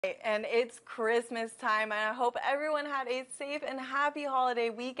And it's Christmas time, and I hope everyone had a safe and happy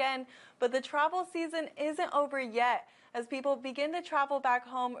holiday weekend. But the travel season isn't over yet. As people begin to travel back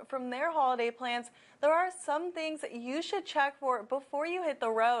home from their holiday plans, there are some things that you should check for before you hit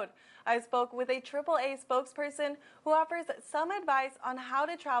the road. I spoke with a AAA spokesperson who offers some advice on how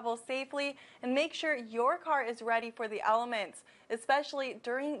to travel safely and make sure your car is ready for the elements, especially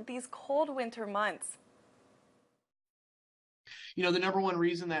during these cold winter months. The number one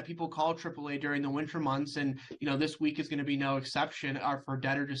reason that people call AAA during the winter months, and this week is going to be no exception, are for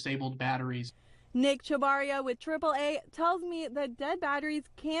dead or disabled batteries. Nick Chabaria with AAA tells me that dead batteries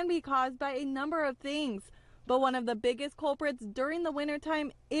can be caused by a number of things, but one of the biggest culprits during the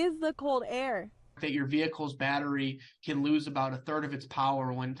wintertime is the cold air. That your vehicle's battery can lose about a third of its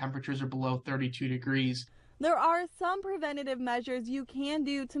power when temperatures are below 32 degrees. There are some preventative measures you can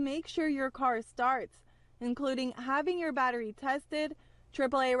do to make sure your car starts, including having your battery tested.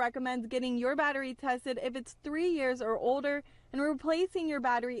 AAA recommends getting your battery tested if it's 3 years or older and replacing your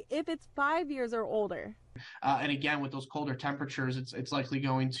battery if it's 5 years or older. And again, with those colder temperatures, it's likely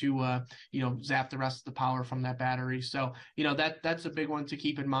going to zap the rest of the power from that battery. So that's a big one to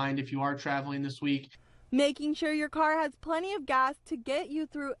keep in mind if you are traveling this week. Making sure your car has plenty of gas to get you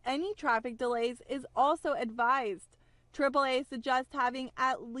through any traffic delays is also advised. AAA suggests having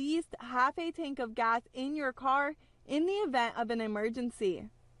at least half a tank of gas in your car in the event of an emergency.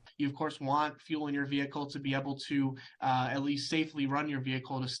 You, of course, want fuel in your vehicle to be able to at least safely run your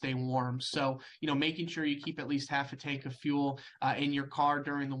vehicle to stay warm. So, making sure you keep at least half a tank of fuel in your car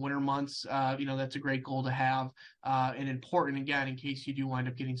during the winter months, that's a great goal to have and important, again, in case you do wind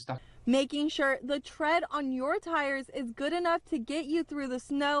up getting stuck. Making sure the tread on your tires is good enough to get you through the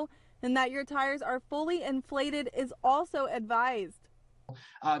snow and that your tires are fully inflated is also advised.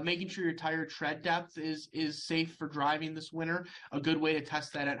 Making sure your tire tread depth is safe for driving this winter. A good way to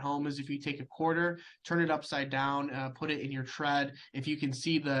test that at home is if you take a quarter, turn it upside down, put it in your tread. If you can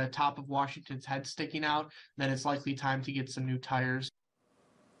see the top of Washington's head sticking out, then it's likely time to get some new tires.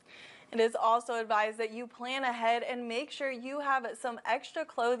 It is also advised that you plan ahead and make sure you have some extra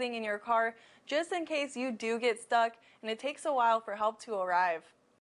clothing in your car just in case you do get stuck and it takes a while for help to arrive.